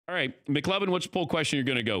All right, McLevin, what's the poll question you're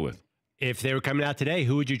going to go with? If they were coming out today,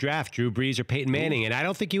 who would you draft, Drew Brees or Peyton Manning? And I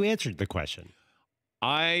don't think you answered the question.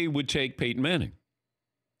 I would take Peyton Manning.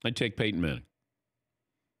 I'd take Peyton Manning.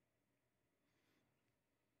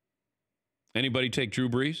 Anybody take Drew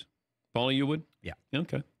Brees? Paulie, you would? Yeah.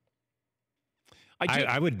 Okay.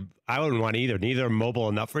 I wouldn't want either. Neither are mobile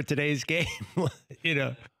enough for today's game.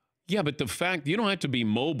 Yeah, but the fact you don't have to be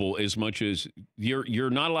mobile as much as you're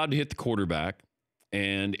not allowed to hit the quarterback,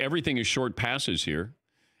 and everything is short passes here,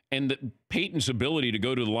 and Peyton's ability to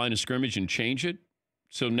go to the line of scrimmage and change it.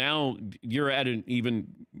 So now you're at an even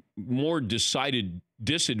more decided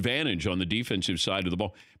disadvantage on the defensive side of the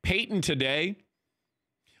ball. Peyton today,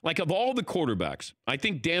 like of all the quarterbacks, I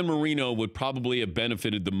think Dan Marino would probably have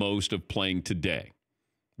benefited the most of playing today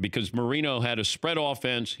because Marino had a spread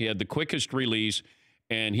offense. He had the quickest release,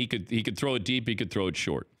 and he could throw it deep. He could throw it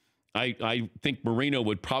short. I think Marino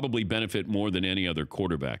would probably benefit more than any other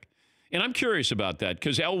quarterback. And I'm curious about that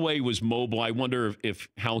because Elway was mobile. I wonder if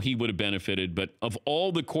how he would have benefited. But of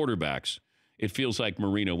all the quarterbacks, it feels like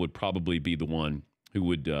Marino would probably be the one who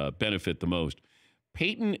would benefit the most.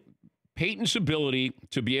 Peyton's ability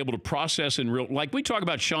to be able to process in real, like we talk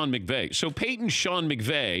about Sean McVay. So Peyton's Sean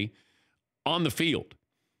McVay on the field.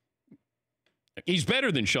 He's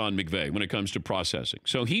better than Sean McVay when it comes to processing.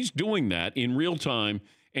 So he's doing that in real time,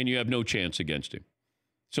 and you have no chance against him.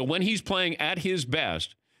 So when he's playing at his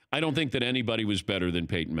best, I don't think that anybody was better than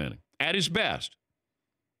Peyton Manning. At his best.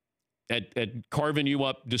 At carving you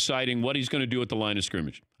up, deciding what he's going to do at the line of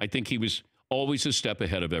scrimmage. I think he was always a step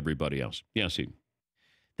ahead of everybody else. Yes, Eden.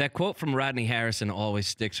 That quote from Rodney Harrison always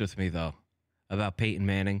sticks with me, though, about Peyton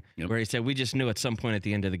Manning, where he said, we just knew at some point at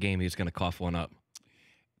the end of the game he was going to cough one up.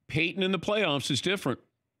 Peyton in the playoffs is different.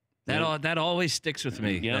 That always sticks with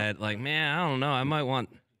me. Yeah. That, like, man, I don't know. I might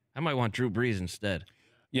want Drew Brees instead.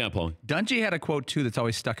 Yeah, Paul. Dungy had a quote, too, that's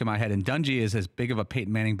always stuck in my head. And Dungy is as big of a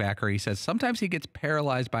Peyton Manning backer. He says, sometimes he gets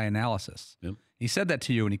paralyzed by analysis. Yep. He said that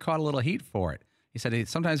to you, and he caught a little heat for it. He said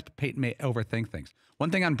sometimes Peyton may overthink things.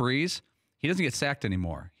 One thing on Brees, he doesn't get sacked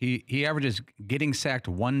anymore. He averages getting sacked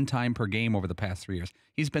 1 time per game over the past 3 years.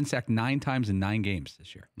 He's been sacked 9 times in 9 games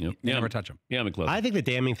this year. Yep. They never touch him. Yeah, McLeod. I think the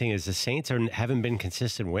damning thing is the Saints haven't been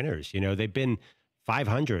consistent winners. They've been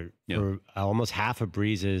 500 for almost half of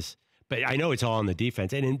Brees's. But I know it's all on the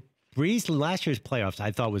defense. And in Brees, last year's playoffs,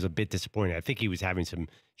 I thought was a bit disappointing. I think he was having some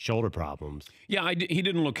shoulder problems. Yeah, he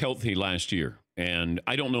didn't look healthy last year. And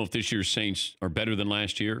I don't know if this year's Saints are better than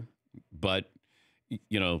last year. But,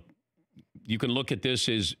 you can look at this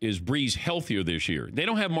as Brees healthier this year. They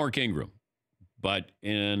don't have Mark Ingram,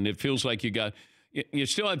 and it feels like you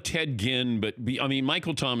still have Ted Ginn, but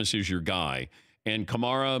Michael Thomas is your guy, and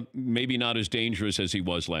Kamara maybe not as dangerous as he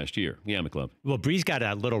was last year. Yeah, McLeod. Well, Brees got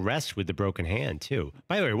a little rest with the broken hand too.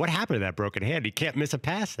 By the way, what happened to that broken hand? He can't miss a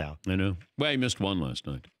pass now. I know. Well, he missed one last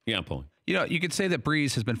night. Yeah, Paul. You could say that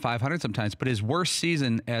Brees has been 500 sometimes, but his worst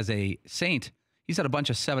season as a Saint. He's had a bunch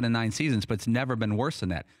of 7 and 9 seasons, but it's never been worse than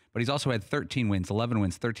that. But he's also had 13 wins, 11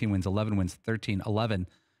 wins, 13 wins, 11 wins, 13, 11.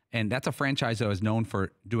 And that's a franchise that was known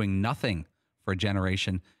for doing nothing for a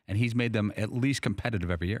generation, and he's made them at least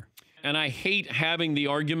competitive every year. And I hate having the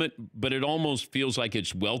argument, but it almost feels like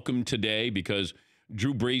it's welcome today because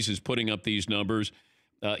Drew Brees is putting up these numbers.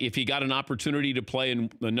 If he got an opportunity to play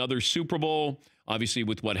in another Super Bowl, obviously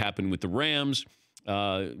with what happened with the Rams,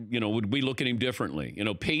 would we look at him differently?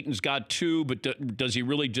 Peyton's got 2, but does he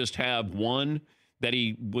really just have 1 that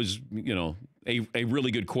he was, a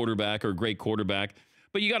really good quarterback or a great quarterback?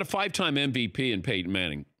 But you got a 5-time MVP in Peyton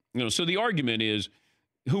Manning. So the argument is,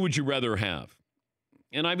 who would you rather have?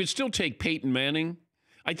 And I would still take Peyton Manning.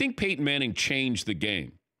 I think Peyton Manning changed the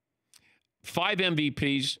game. 5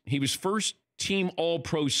 MVPs. He was first team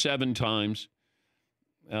All-Pro 7 times.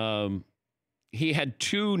 He had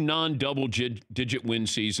 2 non-double-digit win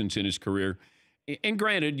seasons in his career. And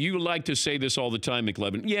granted, you like to say this all the time,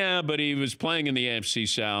 McLevin. Yeah, but he was playing in the AFC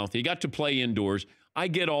South. He got to play indoors. I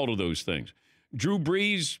get all of those things. Drew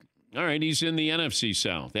Brees, all right, he's in the NFC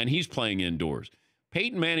South, and he's playing indoors.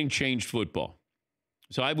 Peyton Manning changed football.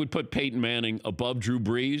 So I would put Peyton Manning above Drew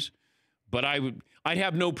Brees, but I'd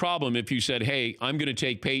have no problem if you said, hey, I'm going to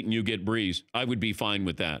take Peyton, you get Brees. I would be fine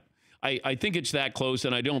with that. I think it's that close,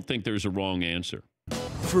 and I don't think there's a wrong answer.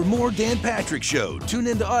 For more Dan Patrick Show, tune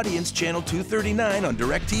into Audience Channel 239 on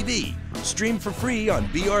DirecTV. Stream for free on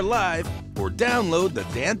BR Live or download the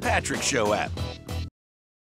Dan Patrick Show app.